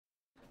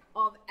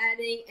of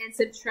adding and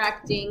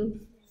subtracting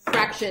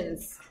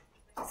fractions,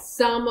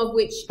 some of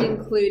which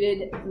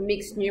included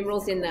mixed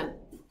numerals in them.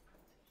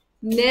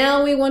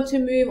 Now we want to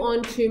move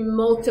on to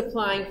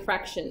multiplying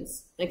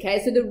fractions.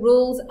 Okay, so the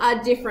rules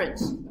are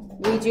different.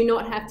 We do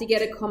not have to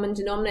get a common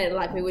denominator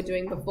like we were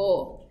doing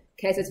before.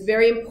 Okay, so it's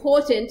very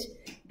important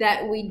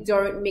that we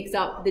don't mix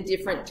up the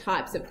different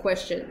types of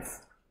questions.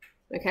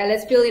 Okay,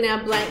 let's fill in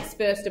our blanks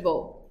first of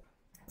all.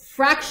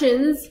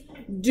 Fractions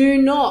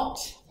do not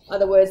are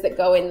the words that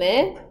go in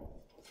there.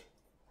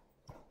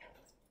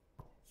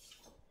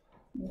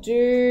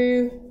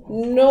 Do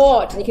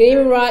not. You can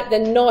even write the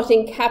not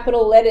in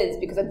capital letters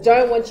because I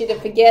don't want you to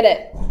forget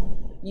it.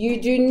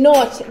 You do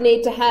not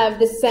need to have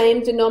the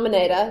same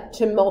denominator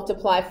to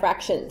multiply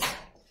fractions.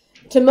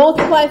 To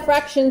multiply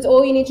fractions,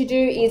 all you need to do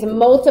is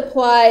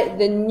multiply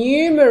the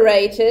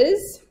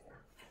numerators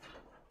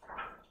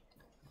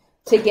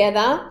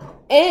together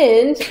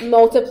and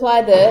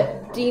multiply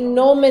the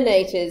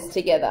denominators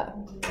together.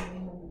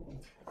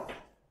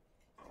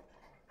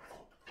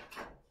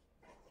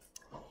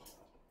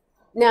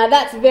 Now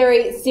that's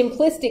very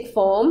simplistic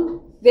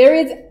form. There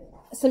is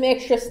some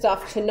extra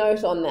stuff to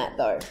note on that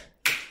though.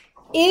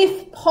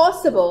 If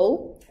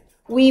possible,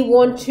 we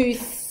want to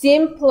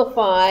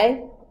simplify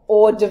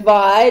or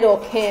divide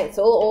or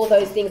cancel, all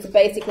those things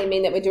basically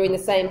mean that we're doing the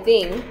same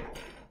thing.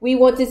 We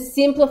want to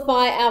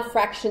simplify our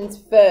fractions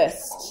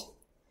first.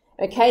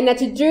 Okay, now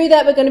to do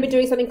that, we're going to be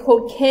doing something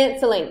called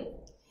cancelling.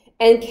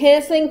 And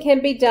cancelling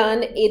can be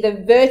done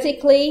either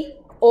vertically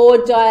or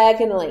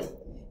diagonally.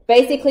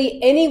 Basically,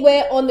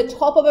 anywhere on the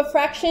top of a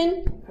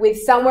fraction with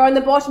somewhere on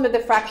the bottom of the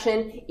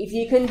fraction, if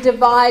you can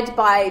divide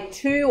by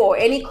 2 or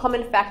any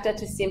common factor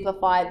to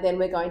simplify, then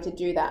we're going to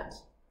do that.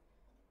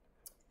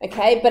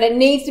 Okay, but it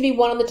needs to be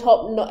one on the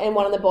top and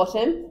one on the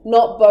bottom,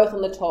 not both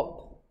on the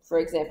top, for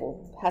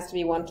example. It has to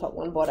be one top,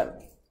 one bottom.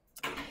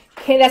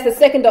 Okay, that's the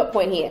second dot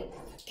point here.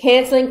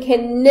 Cancelling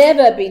can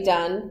never be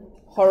done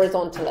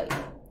horizontally.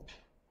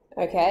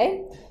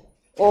 Okay,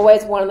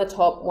 always one on the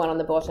top, one on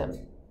the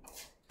bottom.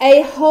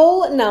 A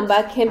whole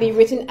number can be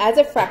written as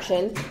a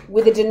fraction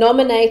with a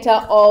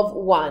denominator of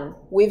 1.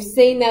 We've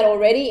seen that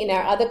already in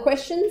our other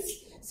questions,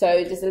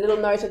 so just a little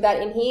note of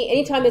that in here.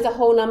 Anytime there's a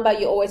whole number,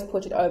 you always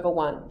put it over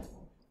 1.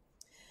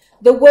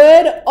 The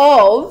word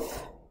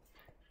of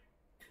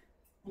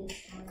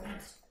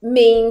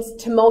means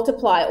to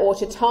multiply or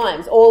to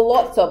times or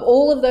lots of.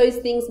 All of those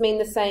things mean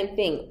the same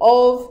thing.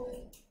 Of,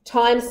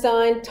 times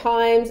sign,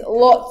 times,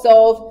 lots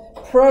of,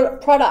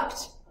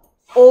 product.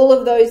 All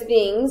of those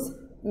things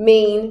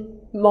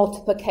mean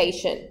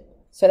multiplication.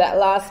 So that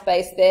last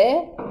space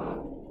there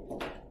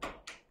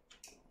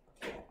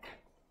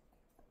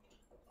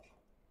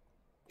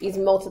is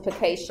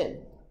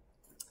multiplication.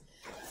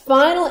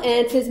 Final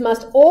answers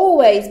must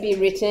always be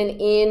written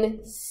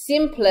in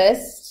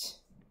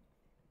simplest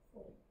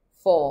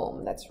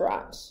form. That's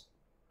right.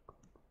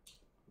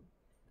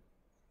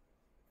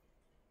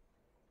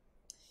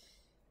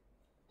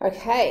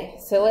 Okay,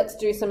 so let's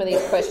do some of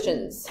these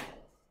questions.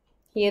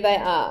 Here they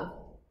are.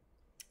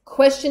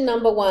 Question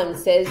number 1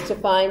 says to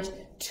find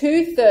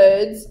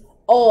 2/3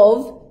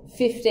 of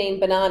 15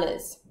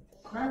 bananas.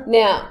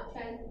 Now,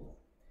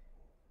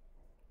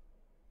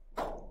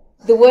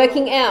 the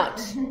working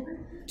out.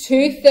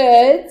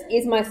 2/3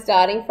 is my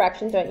starting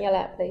fraction. Don't yell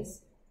out,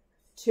 please.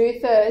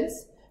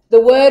 2/3.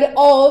 The word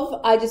of,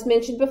 I just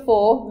mentioned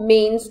before,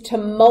 means to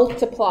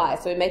multiply.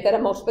 So we make that a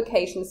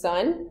multiplication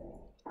sign.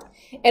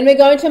 And we're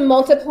going to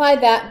multiply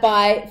that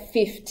by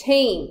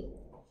 15.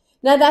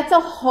 Now that's a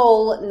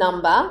whole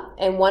number,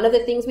 and one of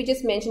the things we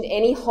just mentioned,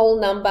 any whole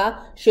number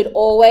should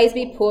always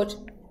be put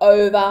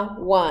over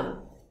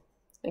 1.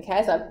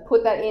 Okay, so I've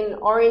put that in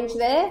orange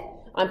there.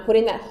 I'm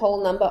putting that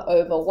whole number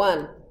over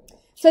 1.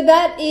 So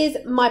that is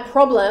my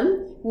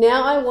problem.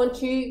 Now I want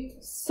to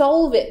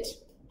solve it,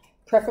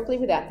 preferably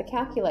without the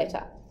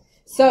calculator.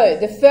 So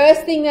the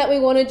first thing that we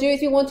want to do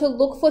is we want to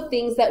look for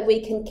things that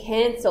we can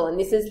cancel, and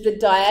this is the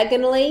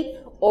diagonally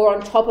or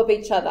on top of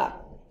each other.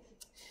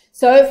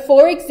 So,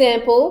 for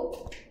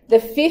example, the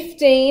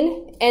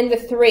 15 and the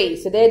 3,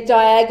 so they're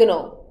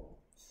diagonal.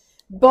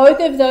 Both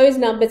of those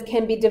numbers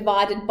can be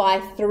divided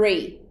by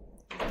 3.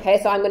 Okay,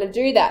 so I'm going to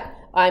do that.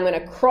 I'm going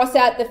to cross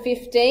out the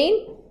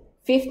 15.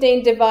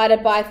 15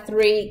 divided by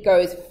 3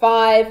 goes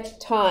 5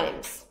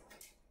 times.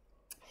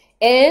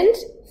 And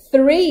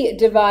 3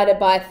 divided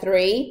by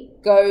 3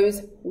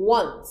 goes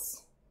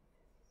once.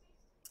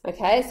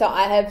 Okay, so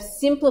I have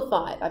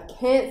simplified. I've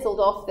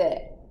cancelled off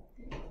there.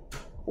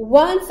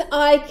 Once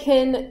I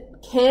can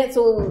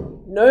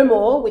cancel no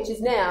more, which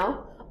is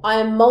now,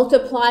 I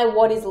multiply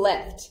what is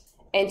left.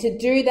 And to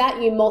do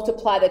that, you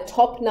multiply the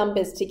top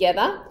numbers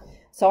together.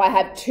 So I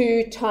have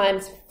 2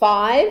 times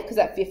 5, because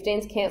that 15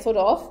 is cancelled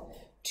off.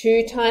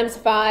 2 times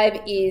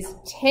 5 is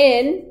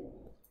 10,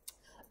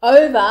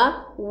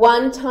 over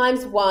 1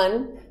 times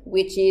 1,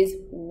 which is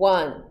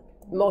 1.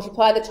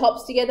 Multiply the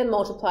tops together,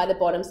 multiply the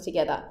bottoms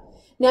together.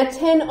 Now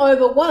 10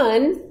 over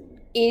 1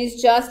 is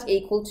just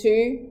equal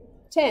to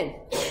 10.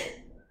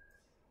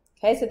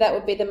 Okay, so that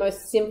would be the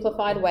most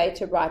simplified way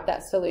to write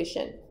that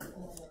solution.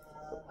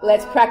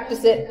 Let's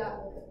practice it.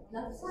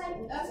 That's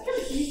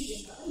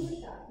confusing.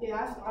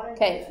 Yeah,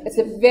 Okay, it's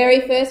the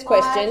very first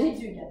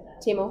question.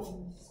 Timor,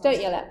 don't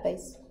yell out,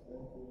 please.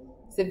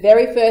 It's the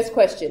very first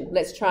question.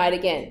 Let's try it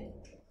again.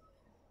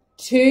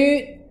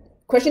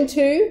 Question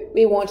 2,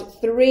 we want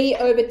 3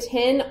 over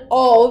 10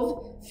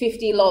 of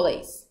 50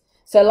 lollies.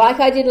 So like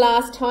I did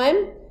last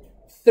time,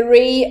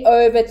 3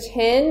 over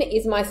 10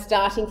 is my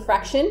starting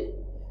fraction.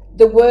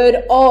 The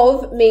word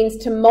of means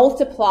to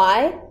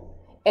multiply,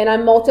 and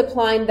I'm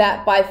multiplying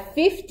that by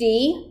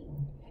 50,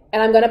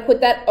 and I'm going to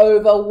put that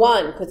over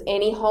 1, because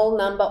any whole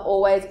number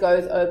always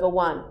goes over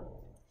 1.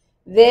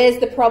 There's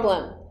the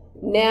problem.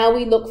 Now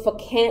we look for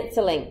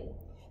cancelling.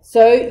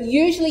 So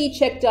usually you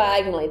check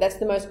diagonally. That's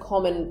the most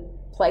common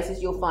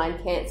places you'll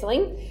find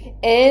cancelling.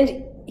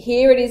 And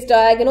here it is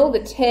diagonal, the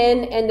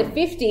 10 and the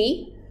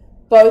 50.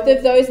 Both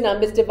of those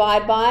numbers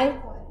divide by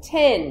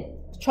 10.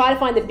 Try to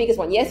find the biggest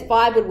one. Yes,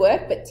 5 would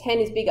work, but 10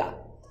 is bigger.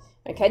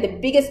 Okay, the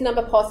biggest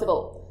number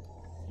possible.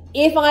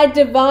 If I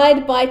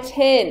divide by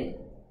 10,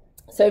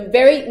 so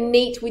very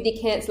neat with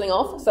your cancelling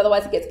off, because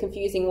otherwise it gets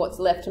confusing what's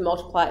left to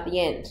multiply at the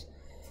end.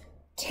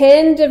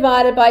 10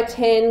 divided by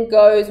 10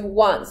 goes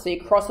once, so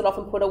you cross it off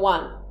and put a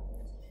 1.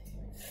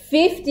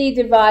 50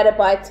 divided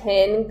by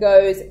 10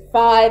 goes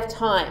 5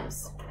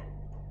 times.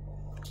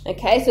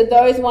 Okay, so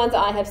those ones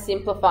I have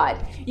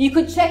simplified. You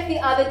could check the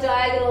other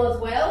diagonal as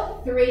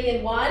well, 3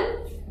 and 1.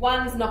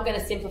 1's not going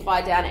to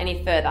simplify down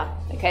any further.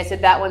 Okay, so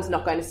that one's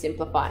not going to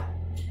simplify.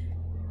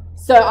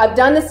 So I've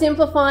done the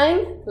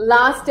simplifying.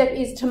 Last step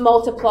is to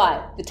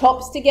multiply the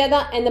tops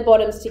together and the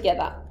bottoms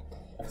together.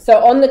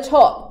 So on the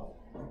top,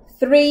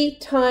 3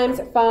 times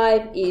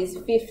 5 is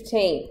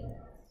 15.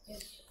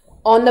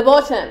 On the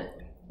bottom,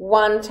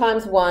 1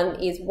 times 1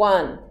 is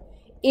 1.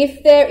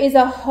 If there is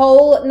a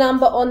whole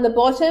number on the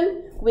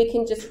bottom, we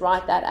can just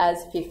write that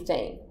as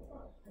 15.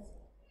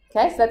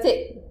 Okay, so that's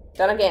it.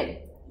 Done again.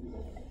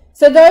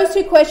 So those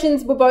two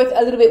questions were both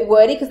a little bit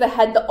wordy because they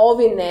had the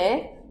of in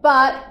there,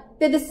 but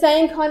they're the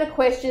same kind of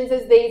questions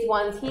as these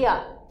ones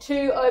here.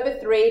 2 over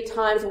 3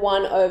 times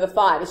 1 over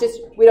 5. It's just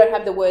we don't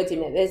have the words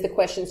in there. There's the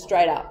question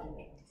straight up.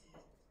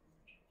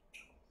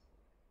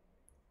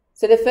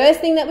 So the first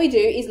thing that we do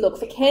is look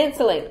for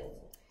cancelling.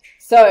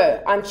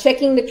 So I'm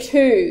checking the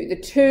 2. The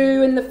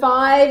 2 and the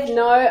 5,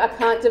 no, I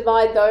can't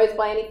divide those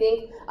by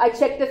anything. I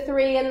check the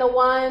 3 and the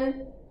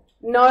 1.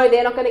 No,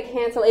 they're not going to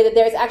cancel either.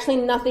 There is actually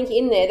nothing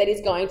in there that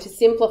is going to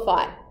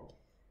simplify,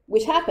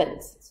 which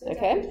happens,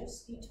 okay?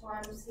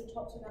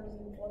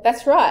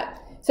 That's right.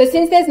 So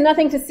since there's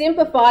nothing to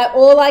simplify,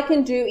 all I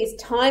can do is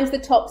times the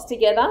tops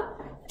together.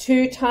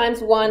 2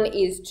 times 1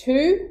 is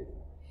 2.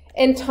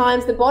 And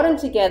times the bottom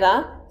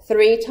together,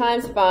 3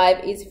 times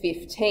 5 is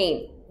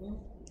 15.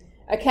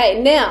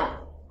 Okay,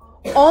 now,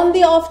 on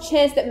the off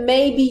chance that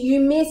maybe you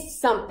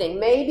missed something,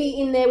 maybe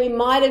in there we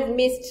might have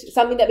missed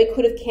something that we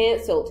could have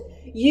cancelled,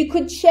 you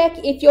could check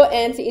if your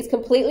answer is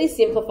completely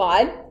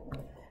simplified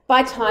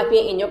by typing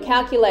it in your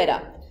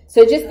calculator.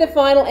 So just the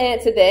final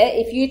answer there,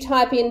 if you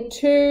type in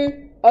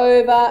 2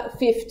 over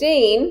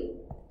 15,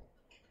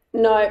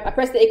 no, I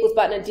pressed the equals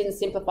button and didn't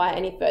simplify it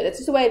any further. It's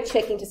just a way of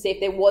checking to see if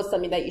there was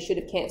something that you should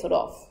have cancelled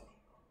off.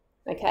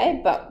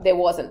 Okay, but there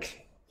wasn't.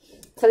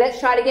 So let's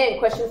try it again.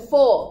 Question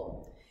 4.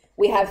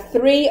 We have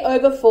 3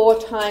 over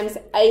 4 times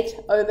 8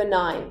 over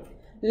 9.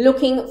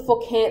 Looking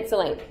for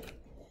cancelling.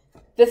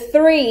 The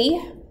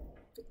 3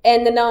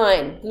 and the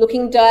 9,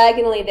 looking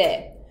diagonally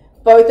there.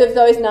 Both of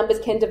those numbers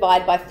can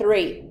divide by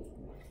 3.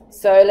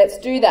 So let's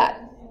do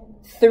that.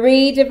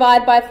 3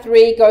 divided by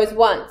 3 goes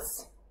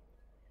once.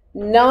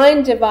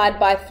 9 divided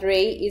by 3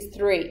 is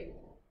 3.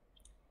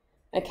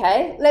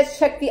 Okay, let's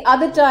check the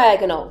other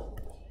diagonal.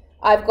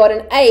 I've got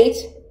an 8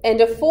 and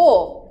a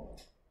 4.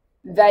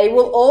 They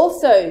will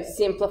also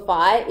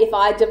simplify if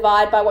I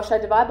divide by, what should I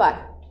divide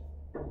by?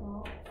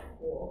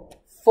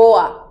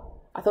 4.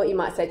 I thought you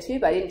might say 2,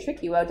 but I didn't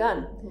trick you. Well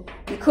done.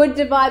 You could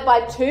divide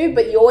by 2,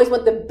 but you always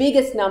want the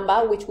biggest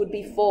number, which would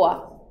be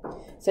 4.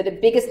 So the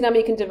biggest number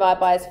you can divide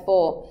by is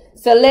 4.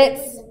 So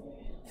let's,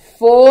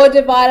 4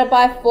 divided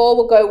by 4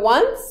 will go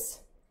once,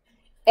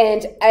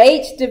 and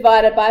 8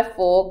 divided by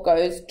 4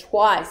 goes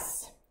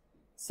twice.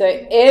 So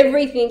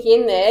everything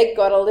in there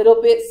got a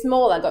little bit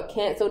smaller, got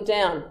cancelled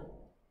down.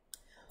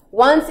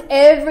 Once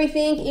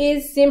everything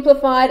is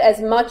simplified as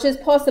much as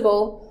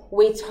possible,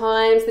 we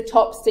times the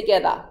tops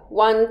together.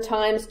 1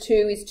 times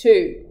 2 is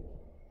 2.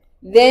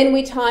 Then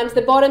we times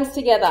the bottoms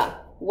together.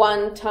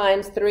 1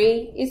 times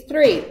 3 is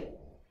 3.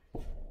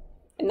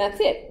 And that's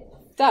it.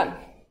 Done.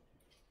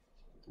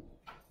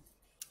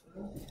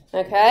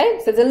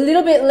 Okay, so it's a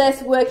little bit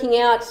less working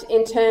out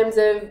in terms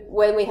of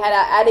when we had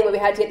our adding, where we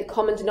had to get the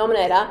common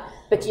denominator,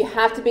 but you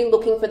have to be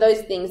looking for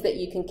those things that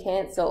you can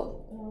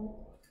cancel.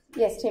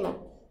 Yes, Timo?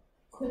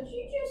 Could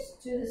you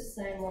just do the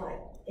same, like,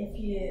 if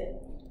you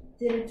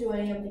didn't do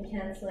any of the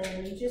cancelling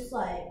and you just,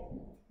 like,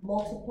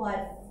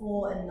 multiplied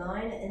 4 and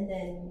 9 and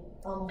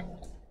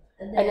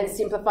then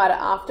simplified it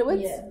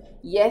afterwards? Yeah.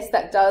 Yes,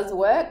 that does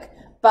work,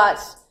 but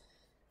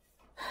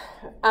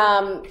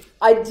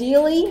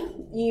Ideally,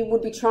 you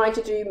would be trying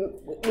to do,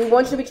 we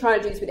want you to be trying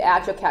to do this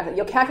without your calculator.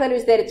 Your calculator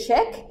is there to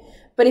check,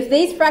 but if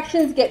these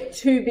fractions get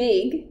too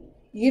big,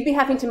 you'd be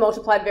having to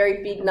multiply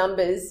very big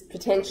numbers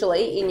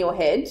potentially in your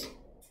head.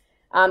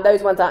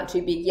 Those ones aren't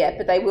too big yet,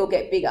 but they will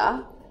get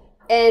bigger.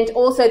 And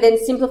also then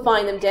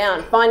simplifying them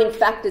down. Finding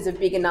factors of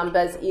bigger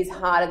numbers is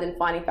harder than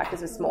finding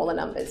factors of smaller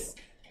numbers.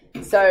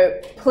 So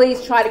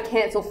please try to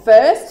cancel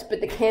first, but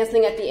the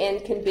cancelling at the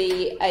end can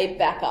be a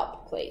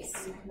backup,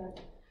 please.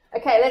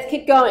 Okay, let's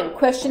keep going.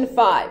 Question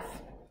 5.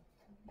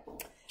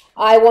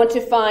 I want to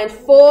find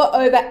 4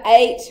 over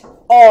 8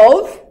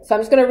 of, so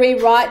I'm just going to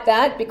rewrite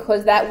that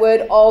because that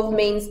word of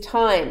means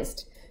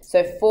times.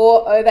 So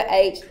 4 over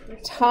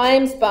 8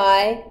 times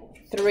by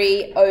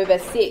 3 over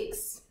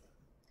 6.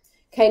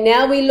 Okay,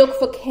 now we look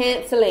for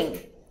cancelling.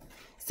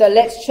 So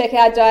let's check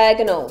our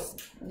diagonals.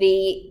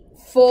 The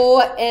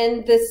 4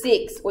 and the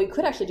 6. Well, you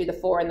could actually do the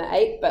 4 and the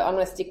 8, but I'm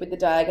going to stick with the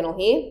diagonal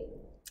here.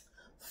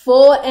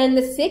 4 and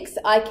the 6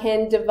 I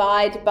can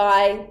divide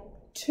by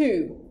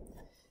 2.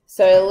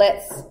 So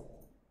let's,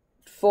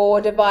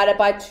 4 divided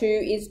by 2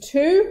 is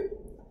 2,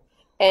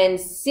 and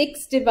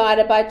 6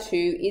 divided by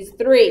 2 is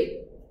 3.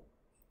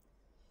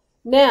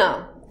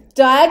 Now,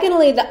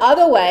 diagonally the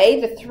other way,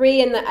 the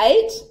 3 and the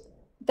 8,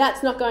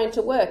 that's not going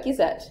to work, is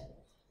it?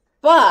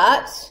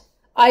 But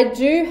I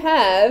do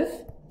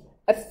have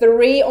a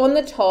 3 on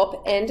the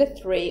top and a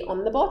 3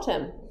 on the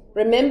bottom.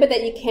 Remember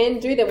that you can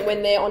do them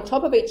when they're on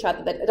top of each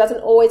other, that it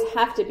doesn't always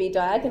have to be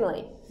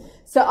diagonally.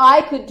 So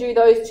I could do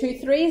those 2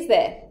 3s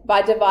there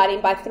by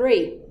dividing by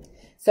 3.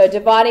 So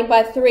dividing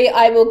by 3,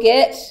 I will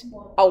get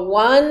a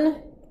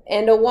 1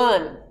 and a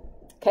 1.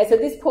 Okay, so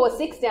this poor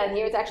 6 down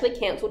here is actually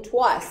cancelled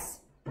twice.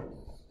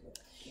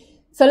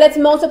 So let's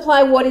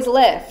multiply what is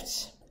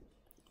left.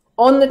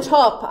 On the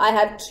top, I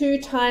have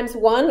 2 times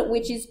 1,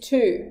 which is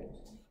 2.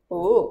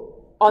 Ooh.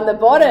 On the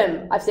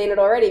bottom, I've seen it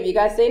already. Have you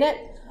guys seen it?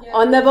 Yeah.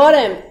 On the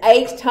bottom,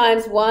 8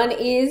 times 1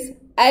 is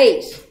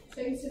 8.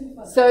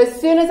 So as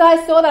soon as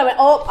I saw that, I went,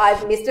 oh,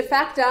 I've missed a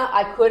factor.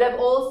 I could have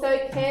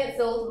also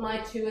cancelled my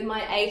 2 and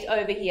my 8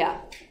 over here.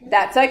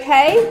 That's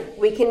okay.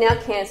 We can now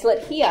cancel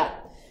it here.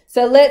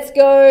 So let's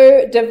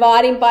go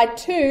dividing by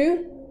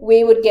 2.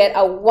 We would get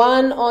a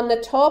 1 on the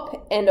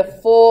top and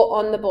a 4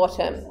 on the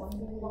bottom.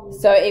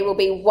 So it will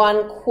be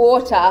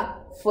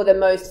 1/4 for the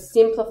most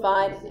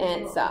simplified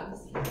answer.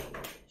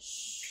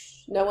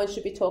 Shh, no one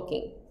should be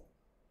talking.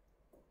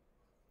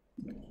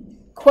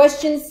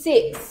 Question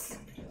 6.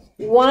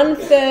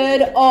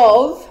 1/3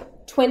 of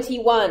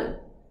 21.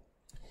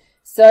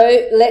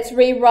 So let's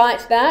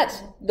rewrite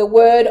that. The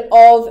word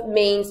of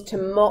means to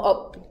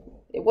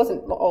it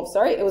wasn't of,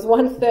 sorry. It was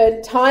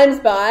 1/3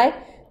 times by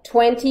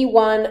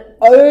 21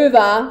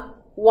 over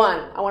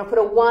 1. I want to put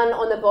a 1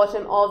 on the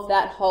bottom of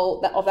that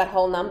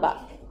whole number.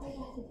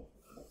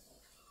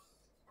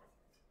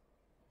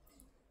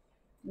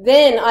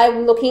 Then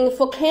I'm looking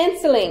for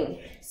cancelling.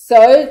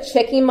 So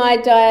checking my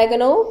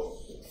diagonal,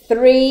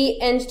 3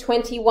 and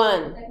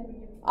 21.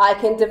 I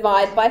can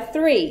divide by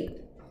 3.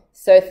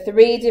 So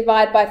 3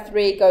 divided by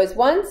 3 goes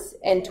once,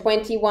 and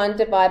 21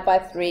 divided by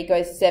 3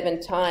 goes 7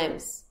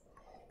 times.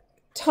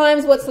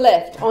 Times what's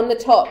left on the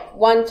top.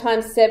 1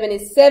 times 7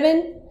 is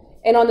 7.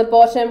 And on the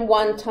bottom,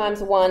 1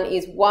 times 1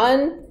 is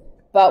 1,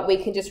 but we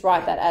can just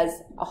write that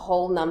as a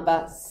whole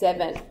number,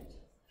 7.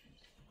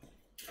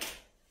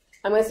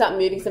 I'm going to start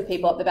moving some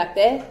people up the back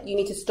there. You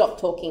need to stop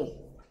talking.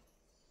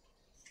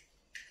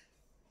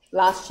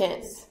 Last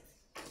chance.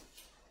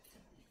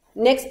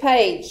 Next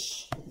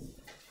page.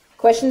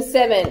 Question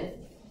 7.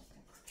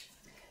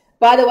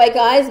 By the way,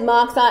 guys,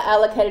 marks are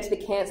allocated to the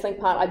cancelling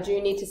part. I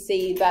do need to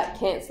see that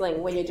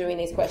cancelling when you're doing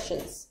these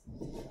questions.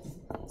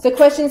 So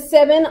question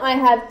 7, I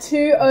have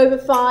 2 over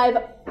 5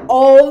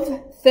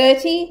 of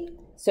 30.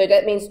 So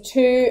that means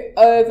 2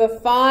 over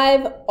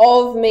 5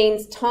 of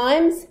means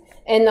times.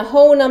 And the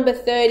whole number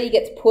 30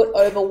 gets put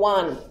over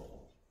 1.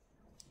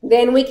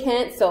 Then we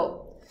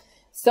cancel.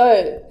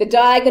 So the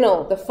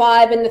diagonal, the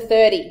 5 and the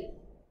 30,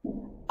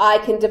 I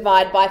can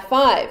divide by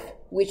 5,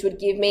 which would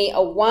give me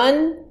a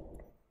 1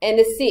 and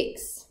a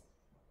 6.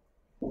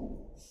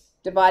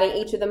 Dividing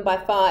each of them by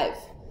 5.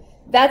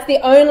 That's the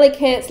only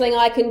cancelling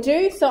I can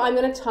do, so I'm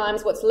going to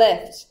times what's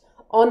left.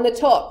 On the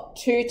top,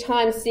 2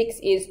 times 6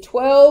 is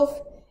 12,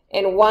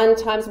 and 1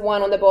 times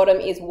 1 on the bottom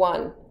is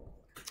 1,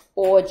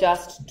 or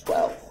just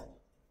 12.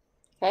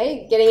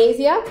 Okay, getting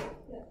easier?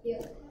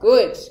 Yeah.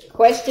 Good.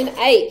 Question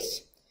 8.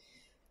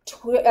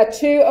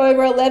 2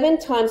 over 11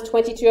 times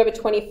 22 over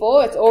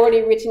 24. It's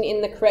already written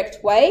in the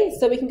correct way,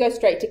 so we can go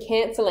straight to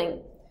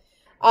cancelling.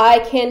 I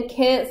can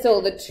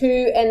cancel the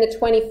 2 and the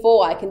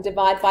 24. I can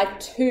divide by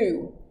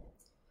 2.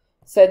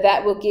 So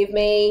that will give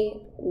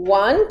me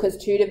 1, because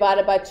 2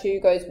 divided by 2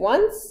 goes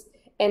once,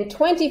 and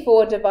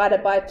 24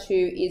 divided by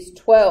 2 is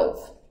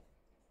 12.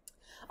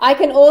 I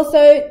can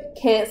also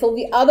cancel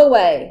the other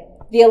way.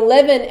 The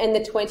 11 and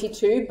the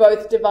 22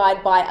 both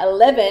divide by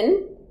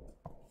 11,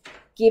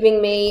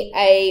 giving me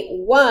a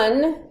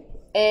 1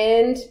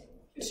 and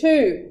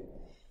 2.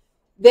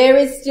 There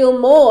is still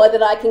more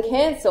that I can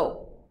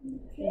cancel.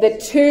 The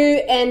 2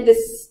 and the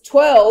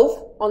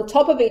 12 on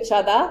top of each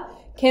other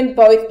can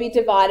both be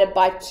divided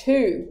by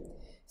 2.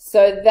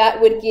 So that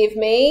would give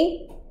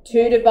me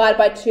 2 divided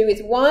by 2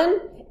 is 1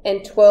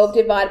 and 12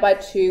 divided by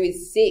 2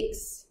 is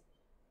 6.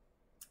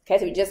 Okay,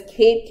 so we just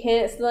keep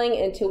cancelling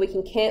until we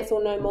can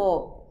cancel no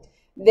more.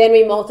 Then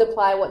we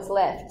multiply what's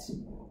left.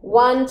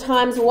 1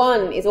 times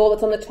 1 is all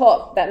that's on the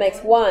top. That makes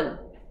 1.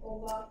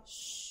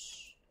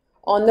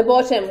 On the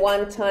bottom,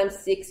 1 times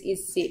 6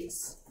 is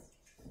 6.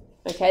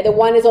 Okay, the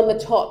 1 is on the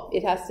top.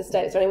 It has to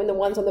stay. It's only when the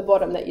 1's on the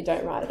bottom that you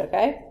don't write it,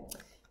 okay?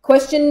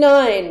 Question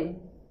 9.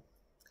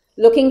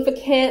 Looking for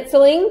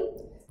cancelling,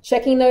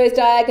 checking those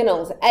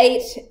diagonals.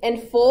 8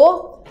 and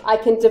 4, I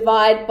can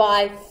divide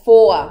by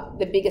 4,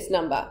 the biggest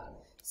number.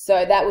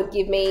 So that would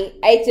give me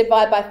 8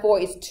 divided by 4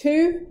 is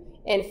 2,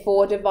 and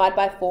 4 divided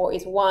by 4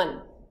 is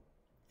 1.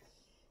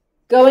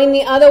 Going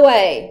the other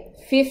way,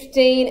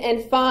 15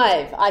 and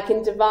 5, I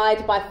can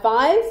divide by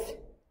 5,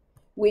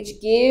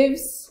 which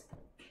gives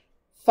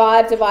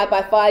 5 divided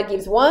by 5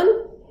 gives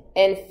 1,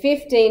 and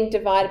 15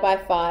 divided by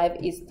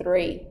 5 is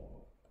 3.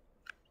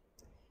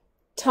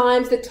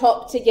 Times the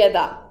top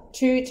together.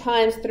 2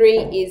 times 3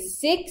 is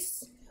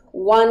 6.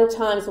 1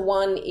 times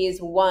 1 is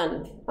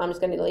 1. I'm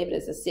just going to leave it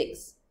as a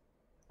 6.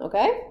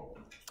 Okay?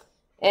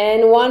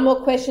 And one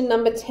more question,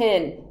 number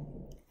 10.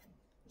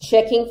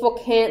 Checking for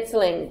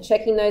cancelling,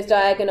 checking those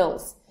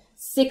diagonals.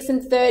 6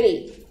 and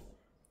 30.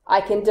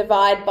 I can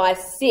divide by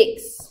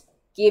 6,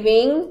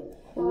 giving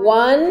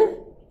 1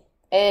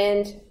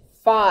 and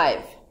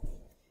 5.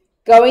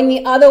 Going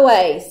the other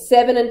way,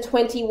 7 and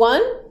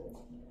 21.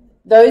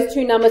 Those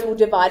two numbers will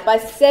divide by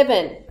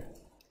 7.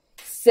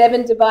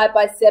 7 divided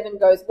by 7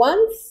 goes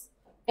once,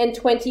 and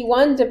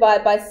 21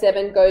 divided by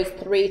 7 goes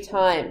 3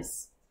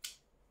 times.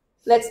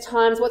 Let's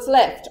times what's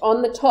left.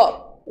 On the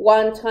top,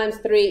 1 times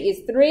 3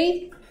 is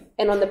 3,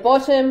 and on the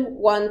bottom,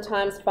 1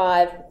 times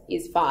 5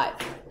 is 5.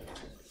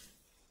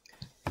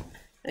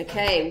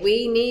 Okay,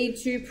 we need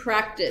to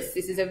practice.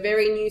 This is a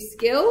very new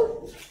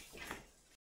skill.